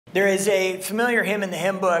There is a familiar hymn in the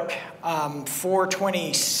hymn book,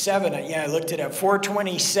 427. Yeah, I looked it up.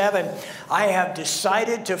 427. I have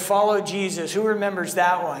decided to follow Jesus. Who remembers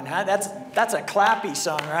that one? Huh? That's a clappy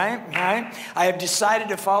song, right? I have decided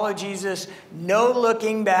to follow Jesus. No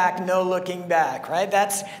looking back, no looking back. Right?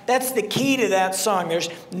 That's the key to that song. There's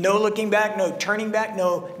no looking back, no turning back,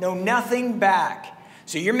 no nothing back.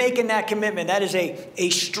 So you're making that commitment. That is a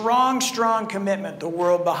strong, strong commitment. The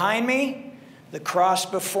world behind me, the cross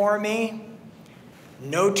before me,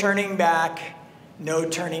 no turning back, no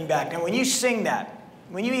turning back. Now, when you sing that,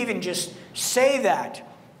 when you even just say that,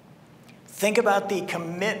 think about the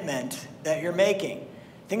commitment that you're making.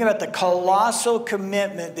 Think about the colossal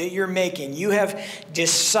commitment that you're making. You have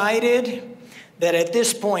decided that at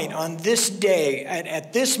this point, on this day,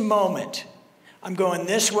 at this moment, I'm going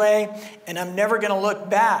this way, and I'm never going to look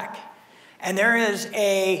back. And there is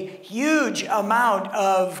a huge amount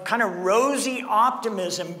of kind of rosy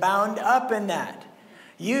optimism bound up in that.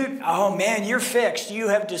 Oh man, you're fixed. You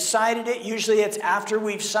have decided it. Usually it's after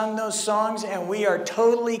we've sung those songs and we are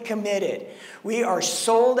totally committed. We are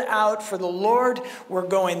sold out for the Lord. We're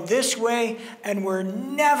going this way and we're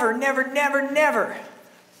never, never, never, never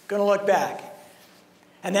going to look back.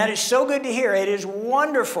 And that is so good to hear. It is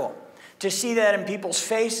wonderful to see that in people's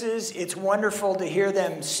faces. It's wonderful to hear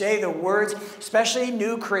them say the words, especially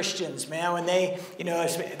new Christians, man, when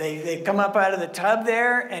they come up out of the tub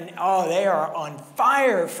there and, they are on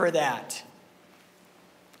fire for that.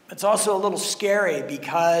 It's also a little scary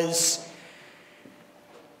because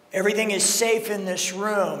everything is safe in this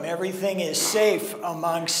room. Everything is safe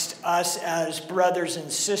amongst us as brothers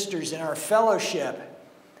and sisters in our fellowship.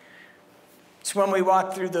 It's when we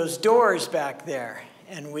walk through those doors back there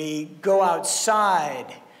and we go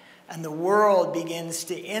outside and the world begins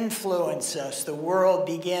to influence us. The world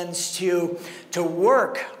begins to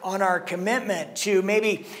work on our commitment,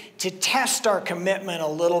 to test our commitment a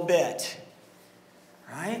little bit.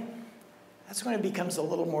 Right? That's when it becomes a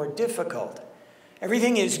little more difficult.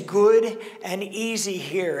 Everything is good and easy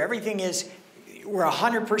here. We're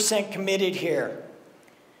 100% committed here.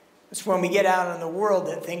 It's when we get out in the world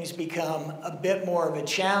that things become a bit more of a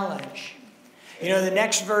challenge. The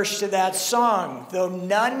next verse to that song, though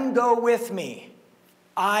none go with me,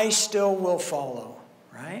 I still will follow,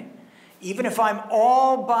 right? Even if I'm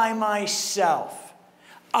all by myself,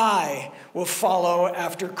 I will follow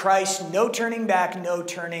after Christ. No turning back, no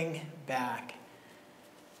turning back.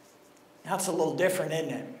 Now it's a little different, isn't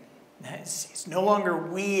it? It's no longer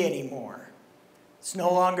we anymore. It's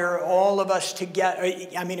no longer all of us together.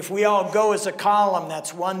 I mean, if we all go as a column,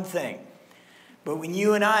 that's one thing. But when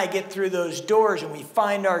you and I get through those doors and we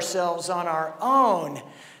find ourselves on our own,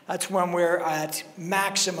 that's when we're at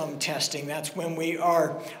maximum testing. That's when we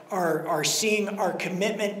are seeing our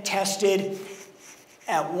commitment tested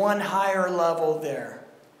at one higher level there.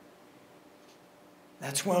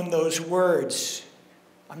 That's when those words,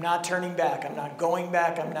 I'm not turning back, I'm not going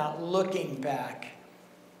back, I'm not looking back.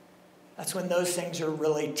 That's when those things are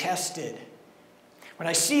really tested. When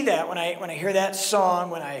I see that, when I hear that song,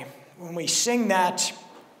 when we sing that,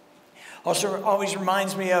 also always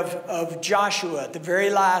reminds me of Joshua, the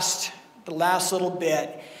last little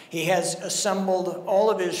bit. He has assembled all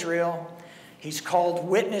of Israel. He's called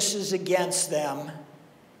witnesses against them.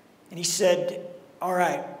 And he said, all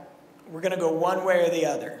right, we're going to go one way or the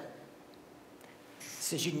other. He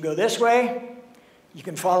says, you can go this way. You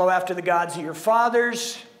can follow after the gods of your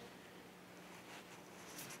fathers.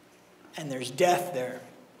 And there's death there.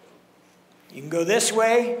 You can go this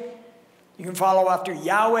way. You can follow after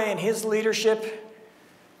Yahweh and his leadership,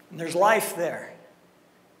 and there's life there.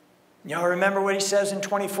 Y'all remember what he says in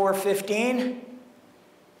 24:15?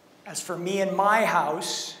 As for me and my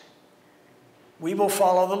house, we will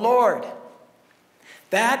follow the Lord.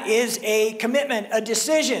 That is a commitment, a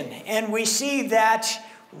decision, and we see that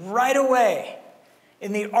right away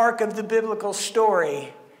in the arc of the biblical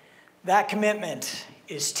story. That commitment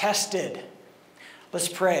is tested. Let's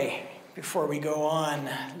pray before we go on.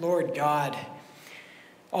 Lord God,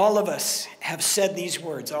 all of us have said these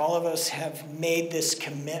words. All of us have made this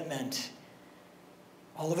commitment.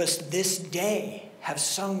 All of us this day have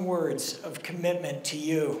sung words of commitment to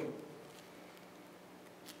you.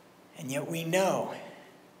 And yet we know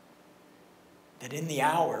that in the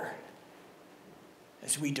hour,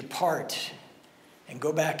 as we depart and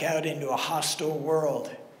go back out into a hostile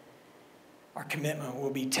world, our commitment will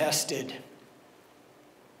be tested.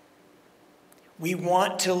 We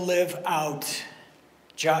want to live out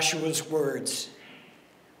Joshua's words.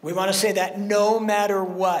 We want to say that no matter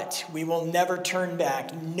what, we will never turn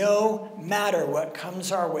back. No matter what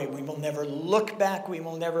comes our way, we will never look back. We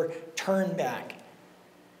will never turn back.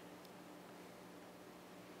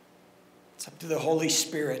 It's up to the Holy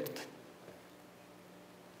Spirit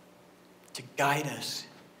to guide us,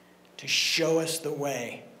 to show us the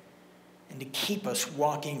way, and to keep us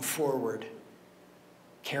walking forward,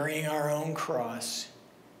 carrying our own cross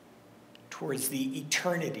towards the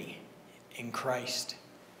eternity in Christ.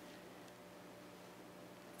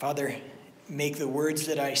 Father, make the words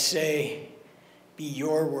that I say be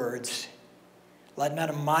your words. Let none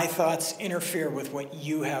of my thoughts interfere with what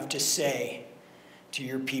you have to say to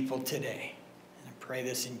your people today. And I pray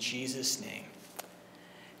this in Jesus' name.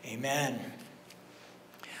 Amen.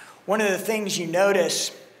 One of the things you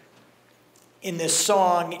notice in this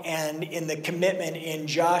song and in the commitment in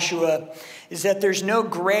Joshua is that there's no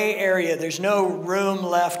gray area. There's no room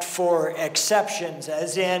left for exceptions,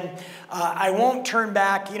 as in, I won't turn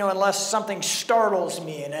back, unless something startles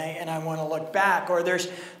me and I want to look back. Or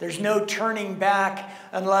there's no turning back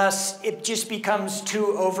unless it just becomes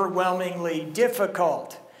too overwhelmingly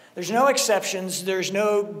difficult. There's no exceptions. There's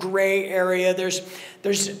no gray area.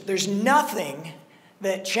 There's nothing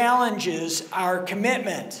that challenges our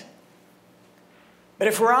commitment. But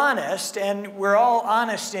if we're honest, and we're all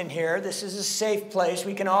honest in here, this is a safe place,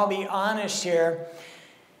 we can all be honest here,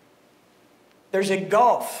 there's a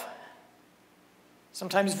gulf.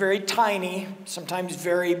 Sometimes very tiny, sometimes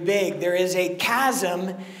very big. There is a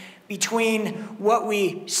chasm between what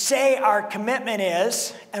we say our commitment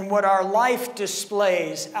is and what our life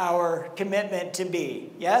displays our commitment to be.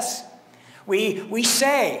 Yes? We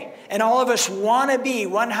say, and all of us want to be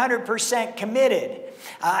 100% committed.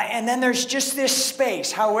 And then there's just this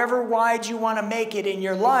space, however wide you want to make it in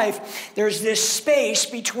your life, there's this space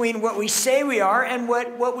between what we say we are and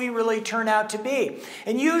what we really turn out to be.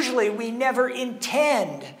 And usually we never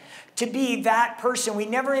intend to be that person. We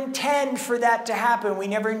never intend for that to happen. We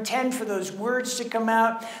never intend for those words to come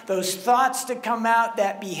out, those thoughts to come out,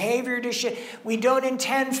 that behavior to shift. We don't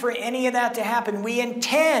intend for any of that to happen. We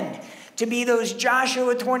intend to be those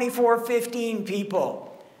Joshua 24:15 people.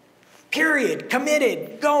 Period.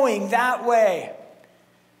 Committed. Going that way.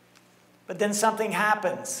 But then something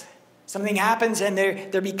happens. Something happens and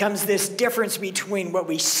there becomes this difference between what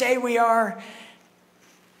we say we are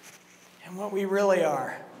and what we really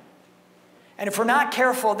are. And if we're not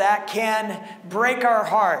careful, that can break our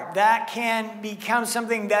heart. That can become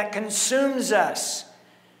something that consumes us.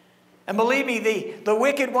 And believe me, the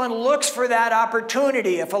wicked one looks for that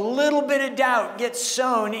opportunity. If a little bit of doubt gets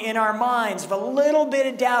sown in our minds, if a little bit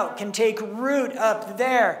of doubt can take root up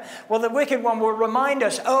there, well, the wicked one will remind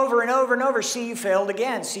us over and over and over, see, you failed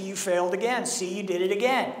again. See, you failed again. See, you did it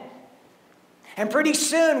again. And pretty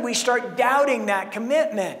soon we start doubting that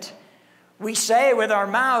commitment. We say with our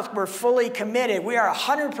mouth we're fully committed. We are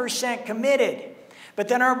 100% committed. But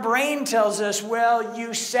then our brain tells us, well,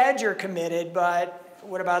 you said you're committed, but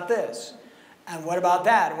what about this? And what about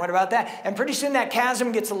that? And what about that? And pretty soon that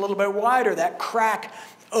chasm gets a little bit wider. That crack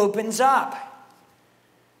opens up.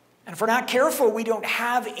 And if we're not careful, we don't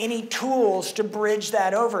have any tools to bridge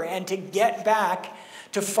that over and to get back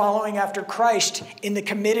to following after Christ in the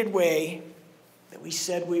committed way that we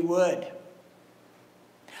said we would.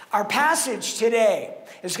 Our passage today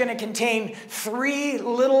is going to contain 3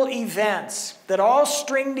 little events that all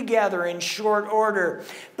string together in short order.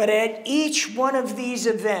 But at each one of these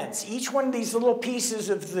events, each one of these little pieces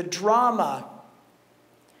of the drama,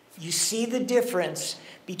 you see the difference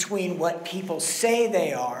between what people say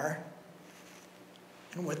they are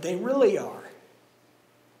and what they really are.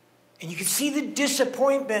 And you can see the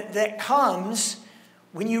disappointment that comes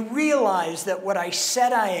when you realize that what I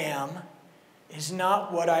said I am is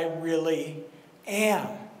not what I really am.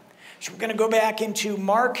 So we're going to go back into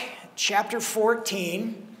Mark chapter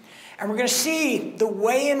 14, and we're going to see the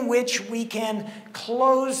way in which we can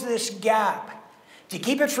close this gap to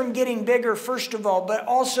keep it from getting bigger, first of all, but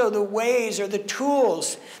also the ways or the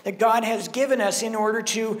tools that God has given us in order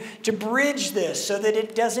to bridge this so that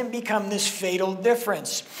it doesn't become this fatal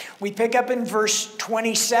difference. We pick up in verse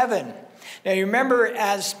 27. Now, you remember,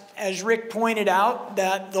 as Rick pointed out,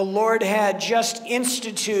 that the Lord had just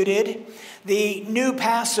instituted the new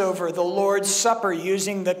Passover, the Lord's Supper,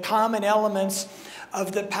 using the common elements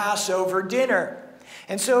of the Passover dinner.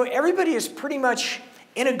 And so everybody is pretty much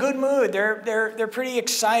in a good mood. They're pretty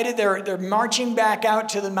excited. They're marching back out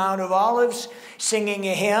to the Mount of Olives, singing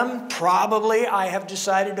a hymn. Probably, I have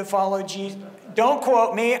decided to follow Jesus. Don't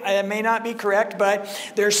quote me, it may not be correct, but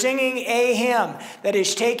they're singing a hymn that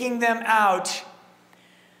is taking them out.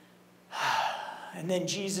 And then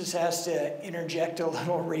Jesus has to interject a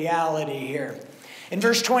little reality here. In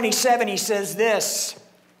verse 27, he says this.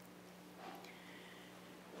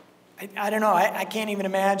 I don't know, I can't even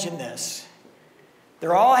imagine this.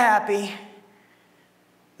 They're all happy.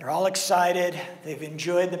 They're all excited. They've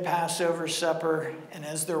enjoyed the Passover supper. And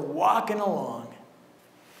as they're walking along,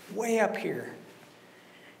 way up here,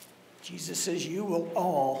 Jesus says, you will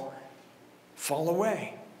all fall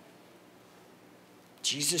away.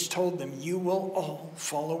 Jesus told them, you will all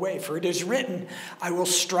fall away. For it is written, I will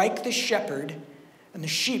strike the shepherd, and the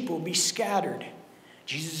sheep will be scattered.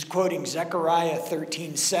 Jesus is quoting Zechariah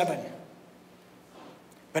 13:7.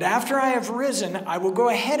 But after I have risen, I will go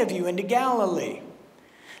ahead of you into Galilee.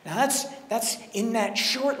 Now that's in that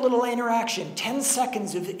short little interaction, 10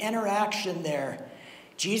 seconds of interaction there.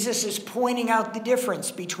 Jesus is pointing out the difference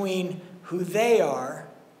between who they are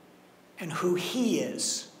and who he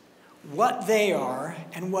is. What they are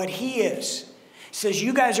and what he is. He says,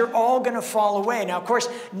 you guys are all going to fall away. Now, of course,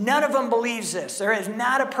 none of them believes this. There is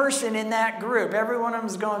not a person in that group. Every one of them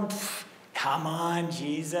is going, come on,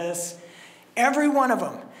 Jesus. Every one of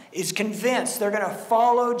them is convinced they're going to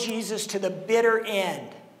follow Jesus to the bitter end.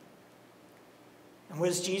 And what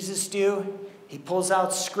does Jesus do? He pulls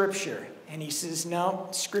out Scripture and he says, no,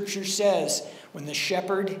 Scripture says when the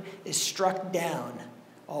shepherd is struck down,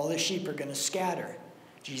 all the sheep are going to scatter.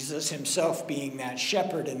 Jesus himself being that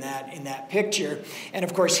shepherd in that picture. And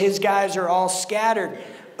of course, his guys are all scattered.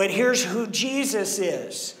 But here's who Jesus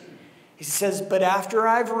is. He says, but after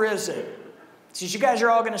I've risen, he says, you guys are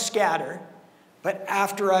all going to scatter. But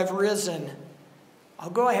after I've risen,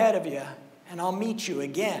 I'll go ahead of you and I'll meet you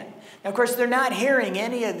again. Now, of course, they're not hearing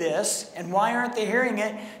any of this. And why aren't they hearing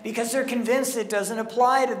it? Because they're convinced it doesn't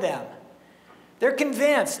apply to them. They're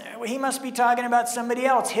convinced he must be talking about somebody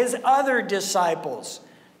else, his other disciples.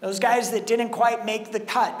 Those guys that didn't quite make the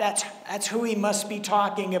cut, that's who he must be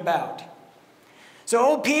talking about. So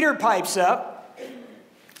old Peter pipes up.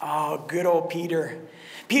 Oh, good old Peter.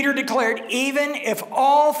 Peter declared, even if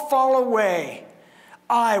all fall away,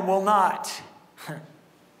 I will not.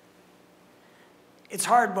 It's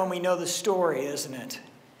hard when we know the story, isn't it?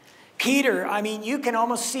 Peter, I mean, you can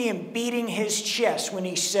almost see him beating his chest when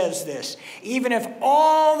he says this. Even if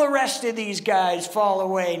all the rest of these guys fall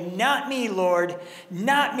away, not me, Lord,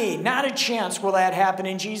 not me, not a chance will that happen.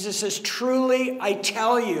 And Jesus says, truly, I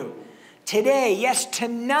tell you, today, yes,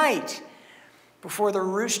 tonight, before the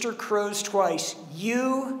rooster crows twice,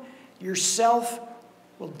 you yourself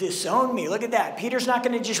will disown me. Look at that. Peter's not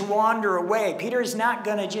going to just wander away. Peter is not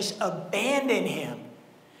going to just abandon him.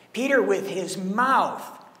 Peter, with his mouth,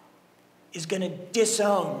 is going to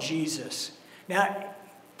disown Jesus. Now,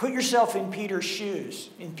 put yourself in Peter's shoes,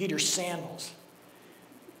 in Peter's sandals.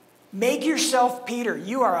 Make yourself Peter.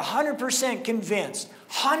 You are 100% convinced,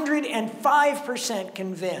 105%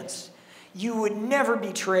 convinced you would never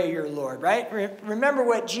betray your Lord, right? Remember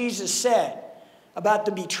what Jesus said about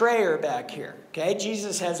the betrayer back here, okay?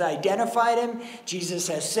 Jesus has identified him. Jesus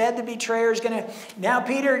has said the betrayer is going to... Now,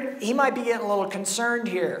 Peter, he might be getting a little concerned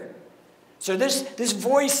here. So this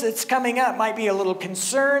voice that's coming up might be a little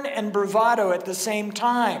concern and bravado at the same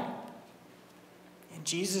time. And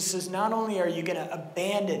Jesus says, not only are you going to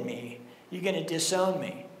abandon me, you're going to disown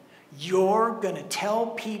me. You're going to tell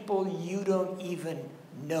people you don't even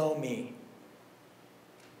know me.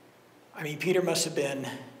 I mean, Peter must have been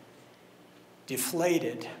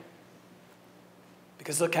deflated.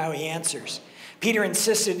 Because look how he answers. Peter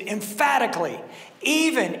insisted emphatically,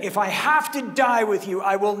 even if I have to die with you,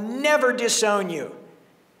 I will never disown you.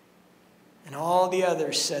 And all the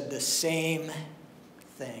others said the same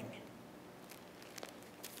thing.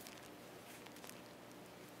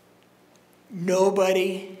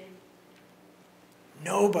 Nobody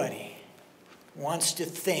wants to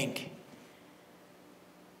think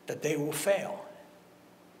that they will fail.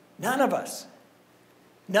 None of us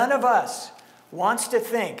wants to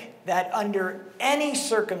think that under any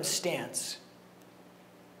circumstance,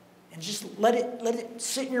 and just let it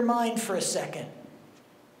sit in your mind for a second,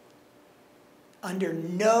 under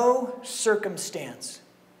no circumstance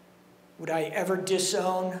would I ever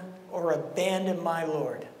disown or abandon my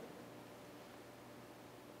Lord.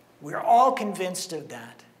 We're all convinced of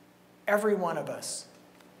that, every one of us,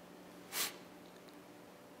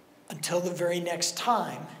 until the very next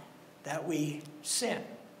time that we sin.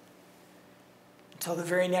 Until the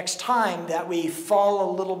very next time that we fall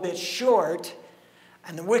a little bit short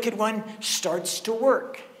and the wicked one starts to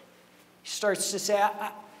work. He starts to say,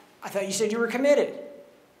 I thought you said you were committed.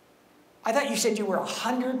 I thought you said you were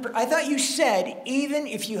 100%. I thought you said even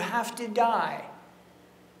if you have to die,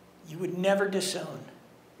 you would never disown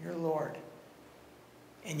your Lord.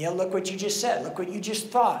 And yet look what you just said. Look what you just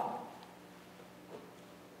thought.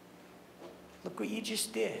 Look what you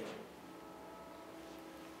just did.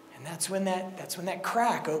 And that's when that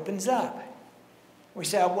crack opens up. We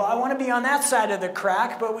say, well, I want to be on that side of the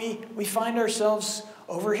crack, but we find ourselves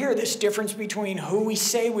over here, this difference between who we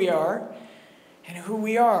say we are and who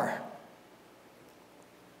we are.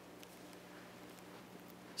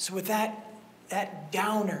 So with that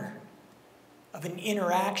downer of an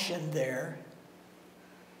interaction there,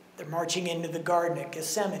 they're marching into the Garden of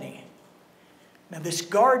Gethsemane. Now this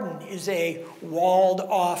garden is a walled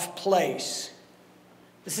off place.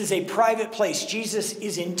 This is a private place. Jesus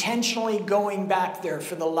is intentionally going back there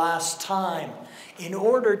for the last time in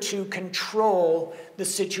order to control the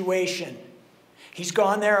situation. He's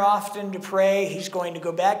gone there often to pray. He's going to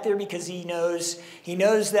go back there because he knows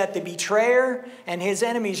that the betrayer and his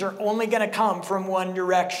enemies are only going to come from one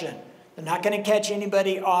direction. They're not going to catch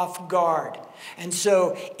anybody off guard. And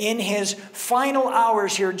so in his final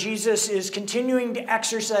hours here, Jesus is continuing to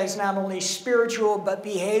exercise not only spiritual but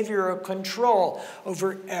behavioral control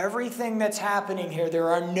over everything that's happening here. There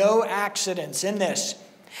are no accidents in this.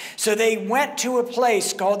 So they went to a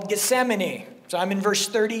place called Gethsemane. So I'm in verse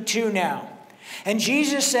 32 now. And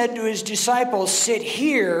Jesus said to his disciples, "Sit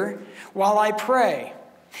here while I pray."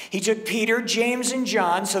 He took Peter, James, and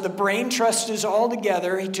John, so the brain trust is all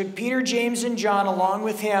together. He took Peter, James, and John along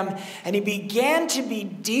with him, and he began to be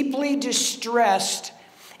deeply distressed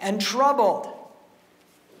and troubled.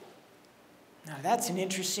 Now that's an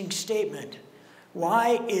interesting statement.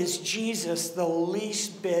 Why is Jesus the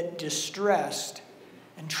least bit distressed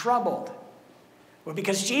and troubled? Well,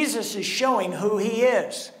 because Jesus is showing who he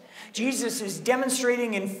is. Jesus is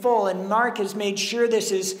demonstrating in full, and Mark has made sure this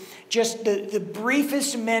is just the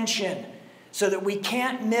briefest mention so that we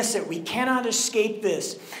can't miss it. We cannot escape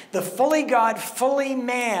this. The fully God, fully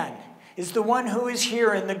man is the one who is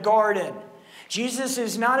here in the garden. Jesus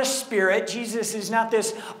is not a spirit. Jesus is not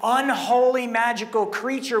this unholy magical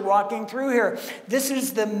creature walking through here. This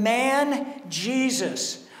is the man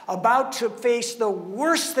Jesus about to face the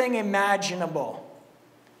worst thing imaginable.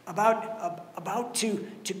 About to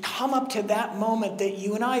come up to that moment that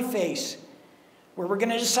you and I face, where we're going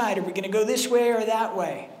to decide, are we going to go this way or that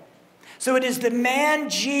way? So it is the man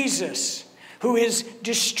Jesus who is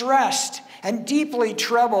distressed and deeply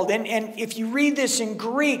troubled. And if you read this in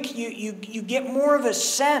Greek, you get more of a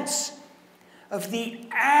sense of the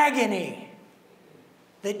agony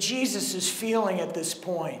that Jesus is feeling at this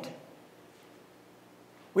point.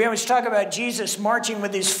 We always talk about Jesus marching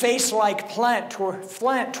with his face like flint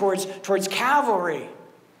towards Calvary.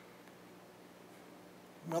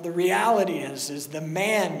 Well, the reality is the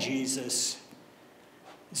man Jesus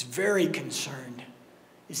is very concerned,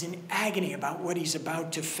 is in agony about what he's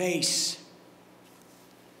about to face.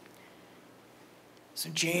 So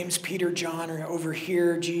James, Peter, John are over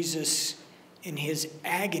here. Jesus, in his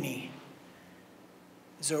agony,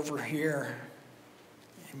 is over here.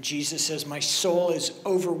 And Jesus says, "My soul is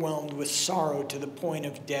overwhelmed with sorrow to the point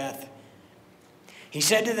of death." He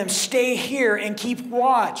said to them, "Stay here and keep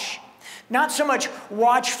watch." Not so much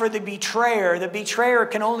watch for the betrayer. The betrayer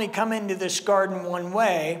can only come into this garden one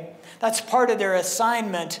way. That's part of their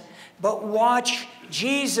assignment. But watch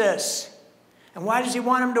Jesus. And why does he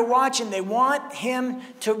want him to watch him? They want him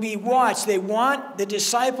to be watched. They want the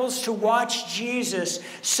disciples to watch Jesus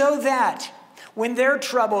so that when their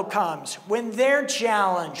trouble comes, when they're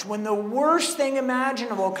challenged, when the worst thing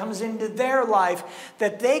imaginable comes into their life,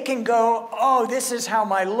 that they can go, "Oh, this is how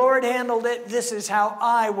my Lord handled it. This is how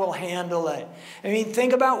I will handle it." I mean,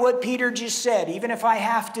 think about what Peter just said. Even if I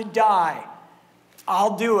have to die,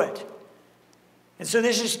 I'll do it. And so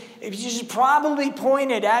this is probably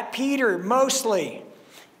pointed at Peter mostly.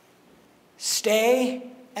 Stay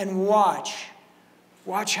and watch.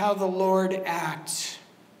 Watch how the Lord acts.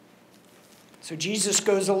 So Jesus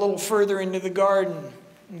goes a little further into the garden.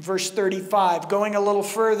 In verse 35, going a little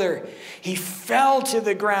further, he fell to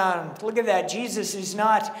the ground. Look at that. Jesus is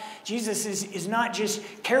not just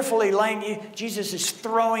carefully laying. Jesus is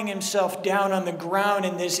throwing himself down on the ground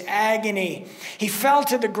in this agony. He fell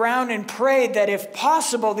to the ground and prayed that if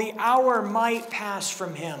possible, the hour might pass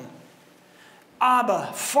from him.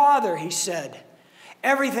 "Abba, Father," he said,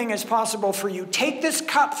 "everything is possible for you. Take this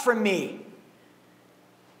cup from me."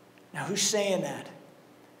 Now, who's saying that?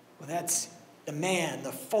 Well, that's the man,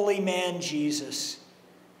 the fully man Jesus,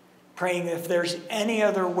 praying that if there's any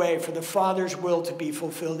other way for the Father's will to be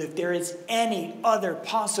fulfilled, if there is any other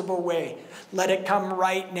possible way, let it come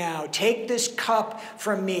right now. Take this cup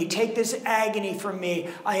from me. Take this agony from me.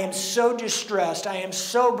 I am so distressed. I am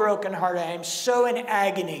so brokenhearted. I am so in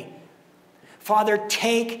agony. Father,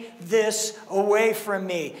 take this away from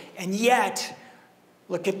me. And yet,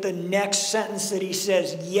 look at the next sentence that he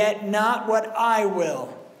says, "Yet not what I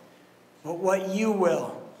will, but what you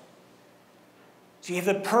will." So you have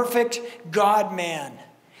the perfect God-man.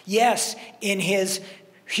 Yes, in his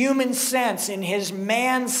human sense, in his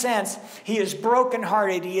man sense, he is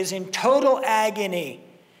brokenhearted. He is in total agony.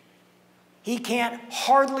 He can't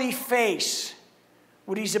hardly face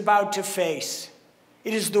what he's about to face.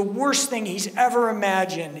 It is the worst thing he's ever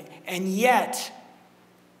imagined. And yet,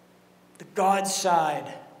 the God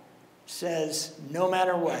side says, no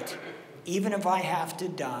matter what, even if I have to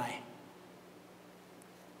die,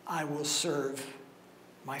 I will serve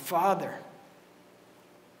my Father.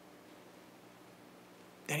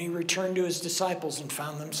 Then he returned to his disciples and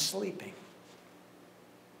found them sleeping.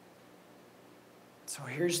 So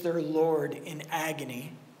here's their Lord in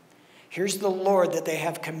agony. Here's the Lord that they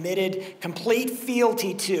have committed complete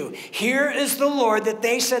fealty to. Here is the Lord that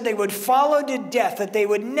they said they would follow to death, that they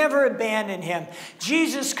would never abandon him.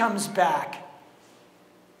 Jesus comes back.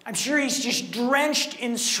 I'm sure he's just drenched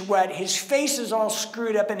in sweat. His face is all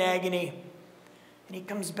screwed up in agony. And he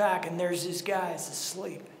comes back and there's his guys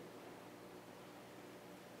asleep.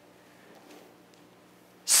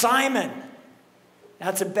 Simon.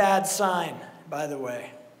 That's a bad sign, by the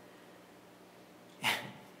way.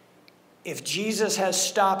 If Jesus has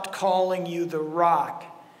stopped calling you the rock,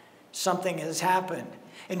 something has happened.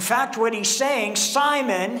 In fact, what he's saying,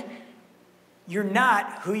 Simon, you're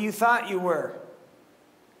not who you thought you were.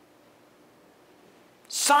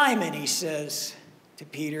 Simon, he says to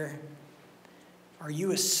Peter, are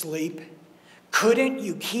you asleep? Couldn't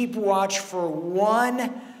you keep watch for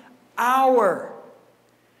 1 hour?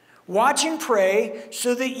 Watch and pray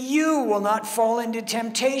so that you will not fall into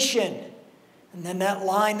temptation. And then that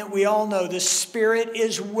line that we all know, the spirit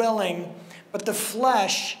is willing, but the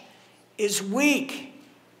flesh is weak.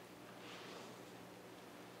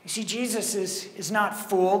 You see, Jesus is not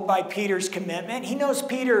fooled by Peter's commitment. He knows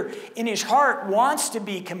Peter in his heart wants to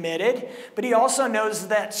be committed, but he also knows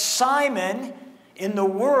that Simon in the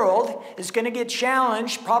world is going to get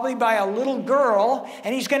challenged probably by a little girl,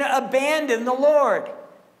 and he's going to abandon the Lord.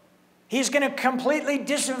 He's going to completely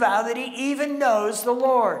disavow that he even knows the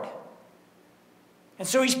Lord. And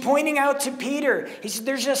so he's pointing out to Peter, he said,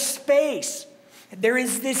 there's a space. There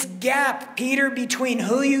is this gap, Peter, between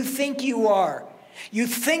who you think you are. You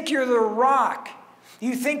think you're the rock.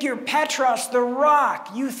 You think you're Petros, the rock.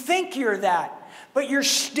 You think you're that. But you're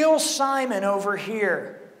still Simon over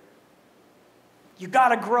here. You got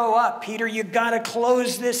to grow up, Peter. You got to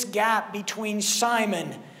close this gap between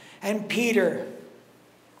Simon and Peter.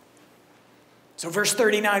 So verse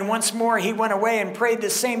 39, once more he went away and prayed the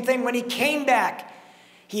same thing. When he came back,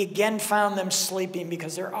 he again found them sleeping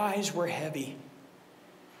because their eyes were heavy.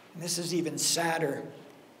 And this is even sadder.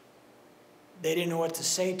 They didn't know what to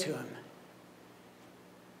say to him.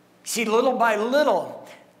 See, little by little,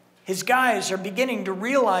 his guys are beginning to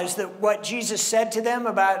realize that what Jesus said to them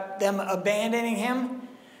about them abandoning him,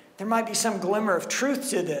 there might be some glimmer of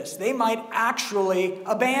truth to this. They might actually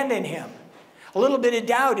abandon him. A little bit of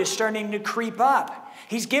doubt is starting to creep up.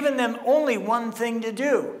 He's given them only one thing to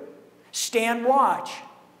do. Stand watch.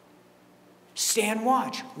 Stand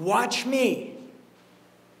watch. Watch me.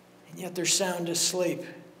 And yet they're sound asleep.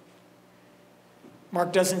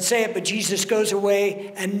 Mark doesn't say it, but Jesus goes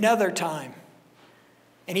away another time.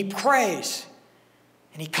 And he prays.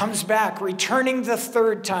 And he comes back, returning the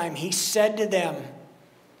third time. He said to them,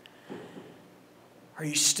 are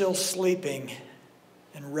you still sleeping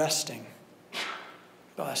and resting?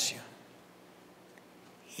 Bless you.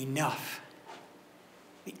 Enough.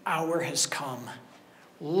 The hour has come.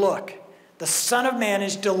 Look, the Son of Man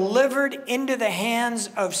is delivered into the hands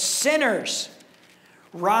of sinners.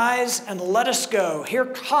 Rise and let us go. Here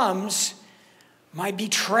comes my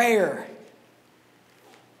betrayer.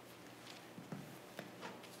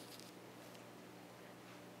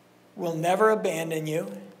 We'll never abandon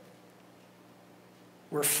you.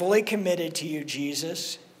 We're fully committed to you,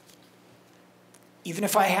 Jesus. Even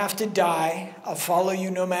if I have to die, I'll follow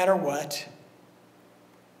you no matter what.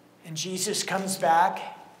 And Jesus comes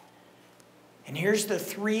back. And here's the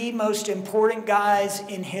three most important guys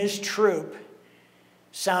in his troop,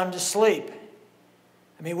 sound asleep.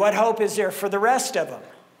 I mean, what hope is there for the rest of them?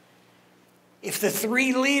 If the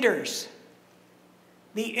three leaders,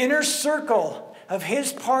 the inner circle of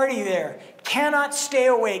his party there, cannot stay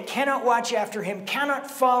awake, cannot watch after him,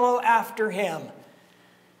 cannot follow after him,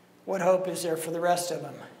 what hope is there for the rest of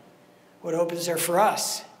them? What hope is there for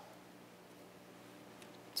us?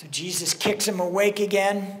 So Jesus kicks him awake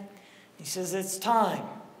again. He says, it's time.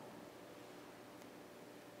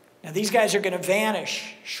 Now these guys are going to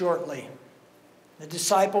vanish shortly. The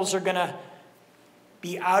disciples are going to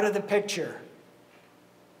be out of the picture.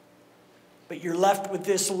 But you're left with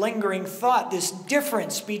this lingering thought, this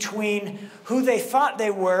difference between who they thought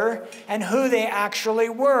they were and who they actually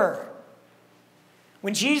were.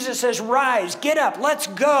 When Jesus says, rise, get up, let's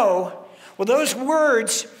go, well, those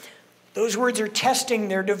words are testing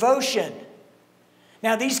their devotion.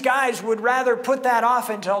 Now, these guys would rather put that off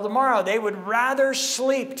until tomorrow. They would rather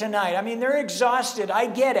sleep tonight. I mean, they're exhausted. I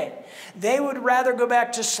get it. They would rather go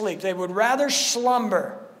back to sleep. They would rather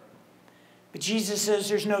slumber. But Jesus says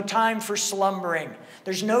there's no time for slumbering.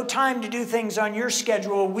 There's no time to do things on your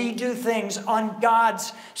schedule. We do things on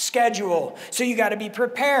God's schedule. So you got to be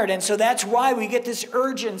prepared. And so that's why we get this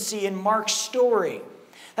urgency in Mark's story.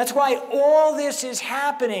 That's why all this is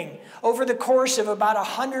happening over the course of about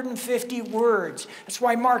 150 words. That's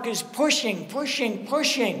why Mark is pushing.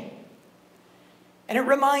 And it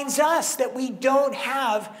reminds us that we don't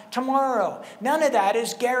have tomorrow. None of that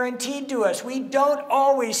is guaranteed to us. We don't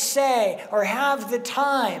always say or have the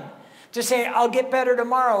time to say, I'll get better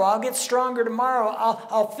tomorrow. I'll get stronger tomorrow.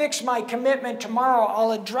 I'll fix my commitment tomorrow.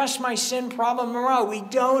 I'll address my sin problem tomorrow. We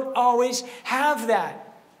don't always have that.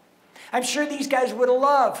 I'm sure these guys would have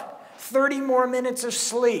loved 30 more minutes of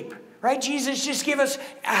sleep, right? Jesus, just give us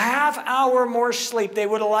a half hour more sleep. They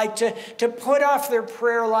would have liked to put off their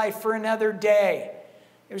prayer life for another day.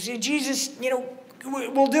 It was, Jesus,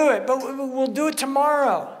 we'll do it, but we'll do it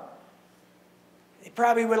tomorrow. They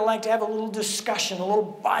probably would have liked to have a little discussion, a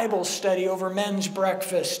little Bible study over men's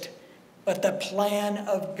breakfast. But the plan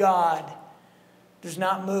of God does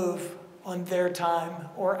not move on their time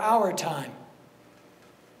or our time.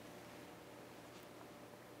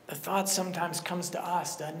 The thought sometimes comes to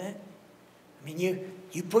us, doesn't it? I mean,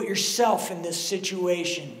 you put yourself in this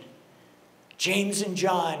situation. James and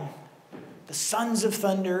John, the sons of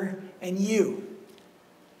thunder, and you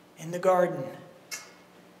in the garden.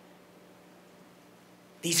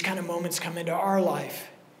 These kind of moments come into our life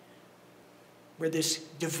where this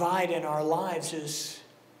divide in our lives is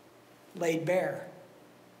laid bare.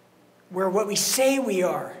 Where what we say we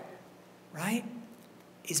are, right,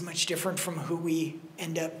 is much different from who we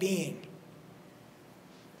end up being.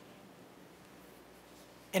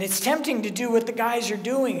 And it's tempting to do what the guys are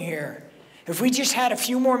doing here. If we just had a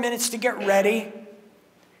few more minutes to get ready,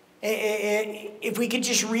 if we could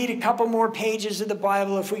just read a couple more pages of the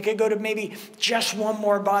Bible, if we could go to maybe just one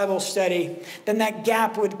more Bible study, then that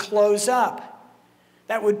gap would close up.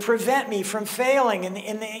 That would prevent me from failing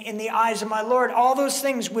in the eyes of my Lord. All those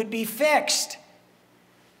things would be fixed.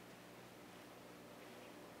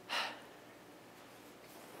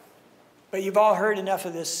 But you've all heard enough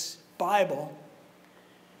of this Bible.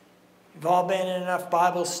 You've all been in enough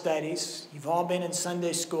Bible studies. You've all been in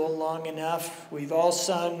Sunday school long enough. We've all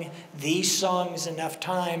sung these songs enough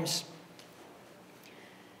times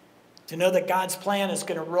to know that God's plan is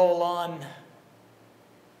going to roll on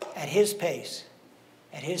at His pace,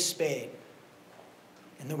 at His speed,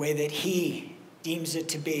 in the way that He deems it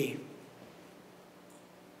to be.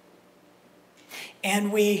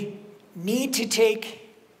 And we need to take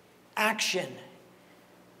action.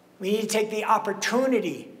 We need to take the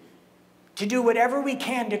opportunity to do whatever we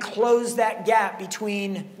can to close that gap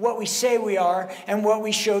between what we say we are and what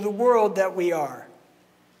we show the world that we are.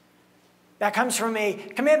 That comes from a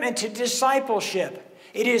commitment to discipleship.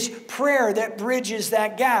 It is prayer that bridges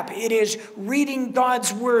that gap. It is reading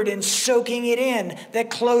God's word and soaking it in that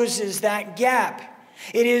closes that gap.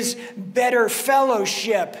 It is better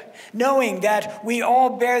fellowship, knowing that we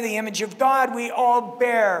all bear the image of God. We all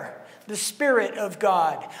bear the Spirit of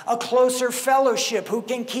God, a closer fellowship who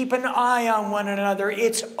can keep an eye on one another.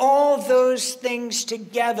 It's all those things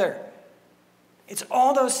together. It's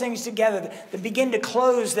all those things together that begin to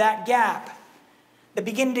close that gap, that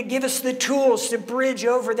begin to give us the tools to bridge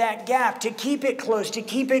over that gap, to keep it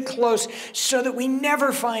close so that we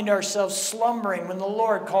never find ourselves slumbering when the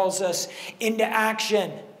Lord calls us into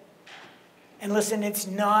action. And listen, it's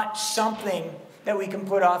not something that we can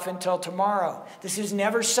put off until tomorrow. This is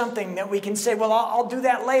never something that we can say, well, I'll do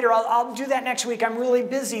that later. I'll do that next week. I'm really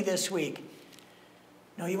busy this week.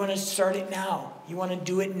 No, you want to start it now. You want to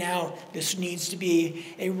do it now. This needs to be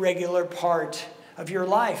a regular part of your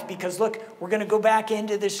life. Because look, we're going to go back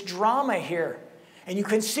into this drama here. And you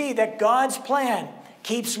can see that God's plan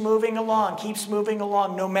keeps moving along,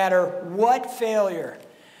 no matter what failure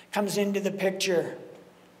comes into the picture.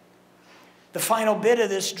 The final bit of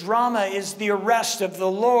this drama is the arrest of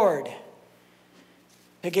the Lord.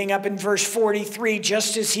 Picking up in verse 43,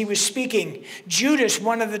 just as he was speaking, Judas,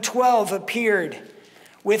 one of the 12, appeared.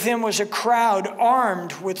 With him was a crowd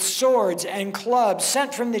armed with swords and clubs,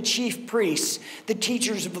 sent from the chief priests, the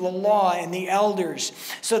teachers of the law, and the elders.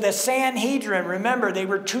 So the Sanhedrin, remember, they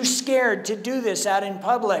were too scared to do this out in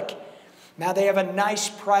public. Now they have a nice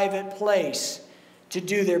private place to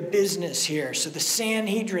do their business here. So the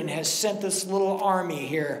Sanhedrin has sent this little army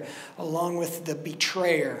here along with the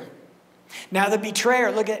betrayer. Now the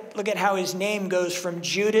betrayer, look at how his name goes from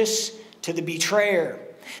Judas to the betrayer.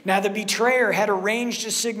 Now the betrayer had arranged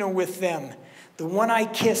a signal with them. The one I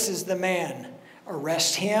kiss is the man.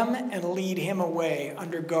 Arrest him and lead him away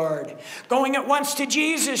under guard. Going at once to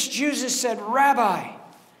Jesus, Jesus said, Rabbi,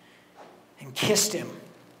 and kissed him.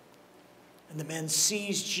 And the men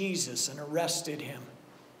seized Jesus and arrested him.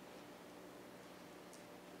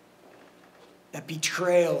 That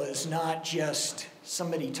betrayal is not just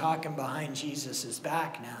somebody talking behind Jesus'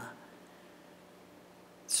 back now.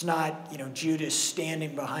 It's not, Judas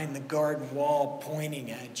standing behind the garden wall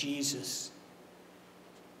pointing at Jesus.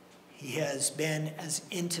 He has been as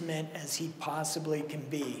intimate as he possibly can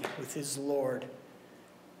be with his Lord.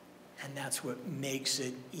 And that's what makes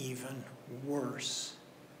it even worse.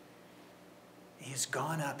 He has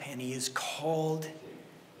gone up and he has called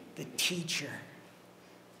the teacher.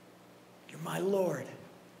 You're my Lord.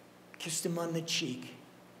 Kissed him on the cheek.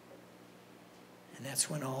 And that's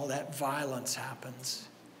when all that violence happens.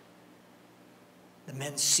 The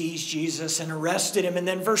men seized Jesus and arrested him. And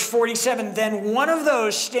then verse 47, then one of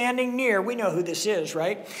those standing near, we know who this is,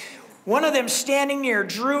 right? One of them standing near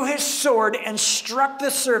drew his sword and struck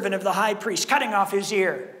the servant of the high priest, cutting off his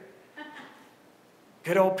ear.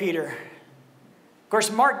 Good old Peter. Of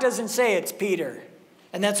course, Mark doesn't say it's Peter,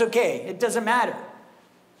 and that's okay. It doesn't matter.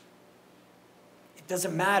 It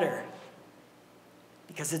doesn't matter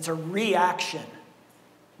because it's a reaction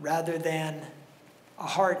rather than a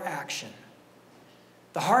heart action.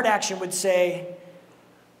 The heart action would say,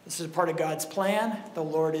 this is part of God's plan. The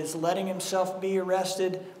Lord is letting himself be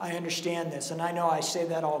arrested. I understand this. And I know I say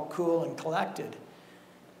that all cool and collected.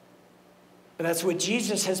 But that's what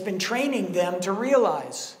Jesus has been training them to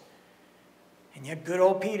realize. And yet good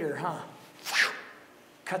old Peter,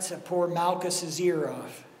 cuts that poor Malchus's ear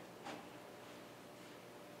off.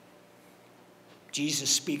 Jesus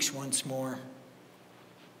speaks once more.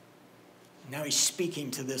 Now he's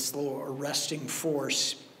speaking to this little arresting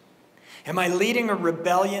force. Am I leading a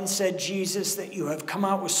rebellion, said Jesus, that you have come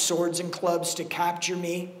out with swords and clubs to capture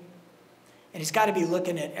me? And he's got to be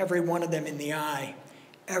looking at every one of them in the eye.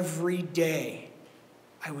 Every day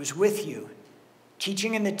I was with you,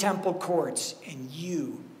 teaching in the temple courts, and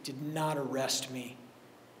you did not arrest me.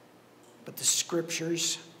 But the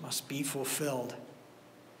scriptures must be fulfilled.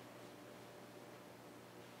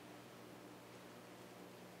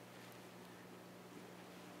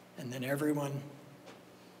 And then everyone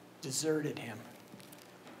deserted him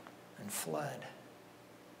and fled.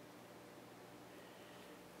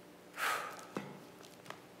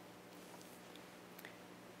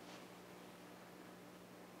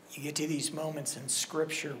 You get to these moments in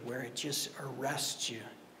Scripture where it just arrests you.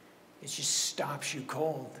 It just stops you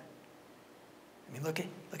cold. I mean, look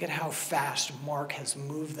at how fast Mark has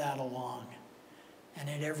moved that along. And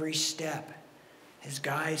at every step, his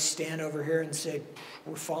guys stand over here and say,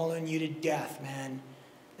 we're following you to death, man.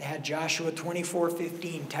 They had Joshua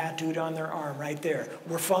 24:15 tattooed on their arm right there.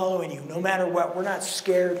 We're following you no matter what. We're not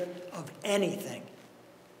scared of anything.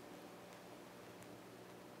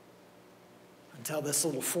 Until this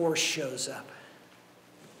little force shows up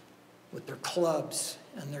with their clubs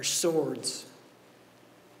and their swords.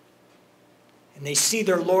 And they see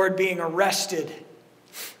their Lord being arrested.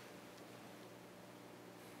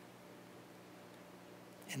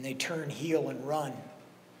 And they turn heel and run.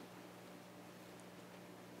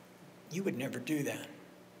 You would never do that.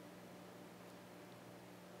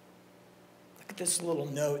 Look at this little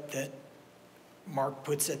note that Mark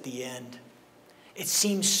puts at the end. It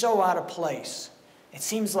seems so out of place. It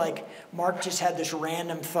seems like Mark just had this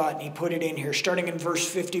random thought and he put it in here, starting in verse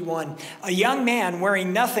 51. A young man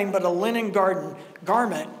wearing nothing but a linen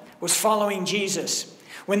garment was following Jesus.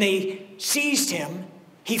 When they seized him,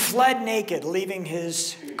 he fled naked, leaving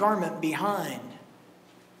his garment behind.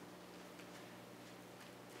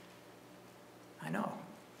 I know.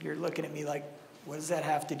 You're looking at me like, what does that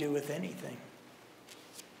have to do with anything?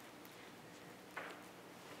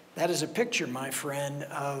 That is a picture, my friend,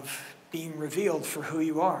 of being revealed for who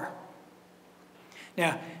you are.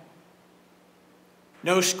 Now,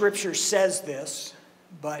 no scripture says this,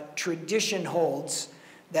 but tradition holds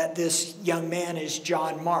that this young man is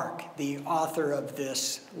John Mark, the author of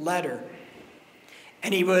this letter.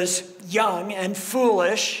 And he was young and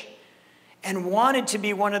foolish and wanted to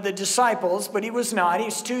be one of the disciples, but he was not. He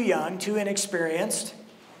was too young, too inexperienced.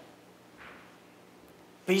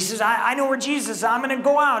 But he says, I know where Jesus is. I'm going to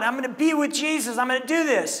go out. I'm going to be with Jesus. I'm going to do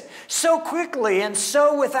this. So quickly and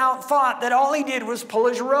so without thought that all he did was pull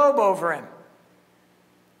his robe over him.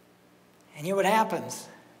 And you know what happens?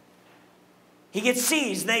 He gets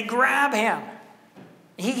seized. They grab him.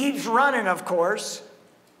 He keeps running, of course.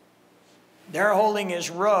 They're holding his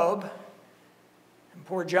robe. And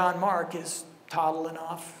poor John Mark is toddling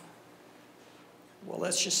off. Well,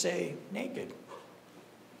 let's just say naked.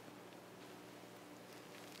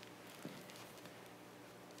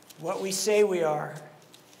 What we say we are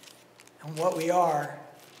and what we are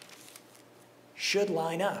should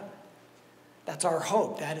line up. That's our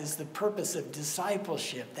hope. That is the purpose of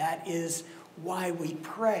discipleship. That is why we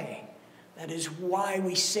pray. That is why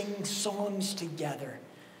we sing songs together.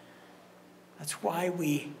 That's why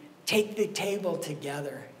we take the table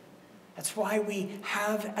together. That's why we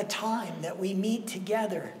have a time that we meet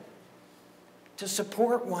together to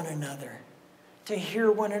support one another, to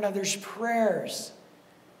hear one another's prayers,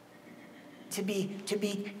 to be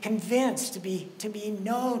convinced, to be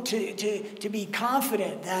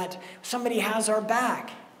confident that somebody has our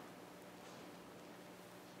back,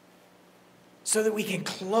 so that we can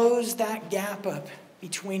close that gap up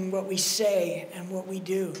between what we say and what we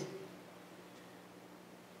do.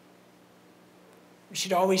 We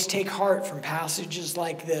should always take heart from passages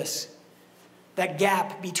like this. That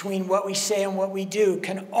gap between what we say and what we do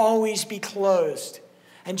can always be closed.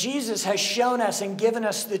 And Jesus has shown us and given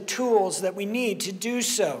us the tools that we need to do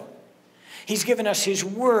so. He's given us his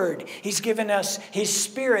word. He's given us his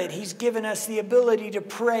spirit. He's given us the ability to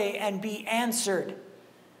pray and be answered.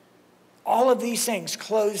 All of these things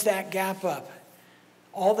close that gap up.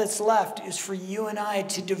 All that's left is for you and I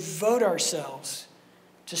to devote ourselves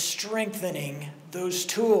to strengthening those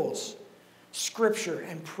tools, scripture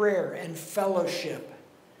and prayer and fellowship.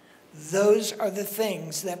 Those are the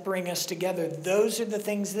things that bring us together. Those are the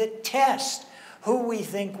things that test who we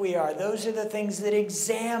think we are. Those are the things that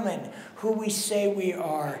examine who we say we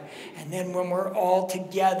are. And then when we're all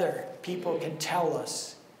together, people can tell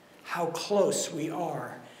us how close we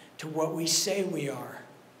are to what we say we are.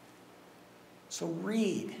 So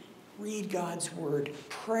read God's word.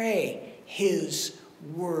 Pray his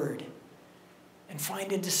word. And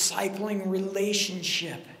find a discipling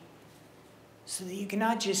relationship so that you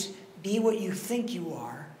cannot just be what you think you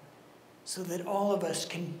are, so that all of us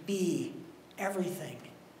can be everything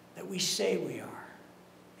that we say we are.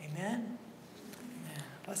 Amen? Amen.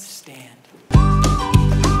 Let's stand.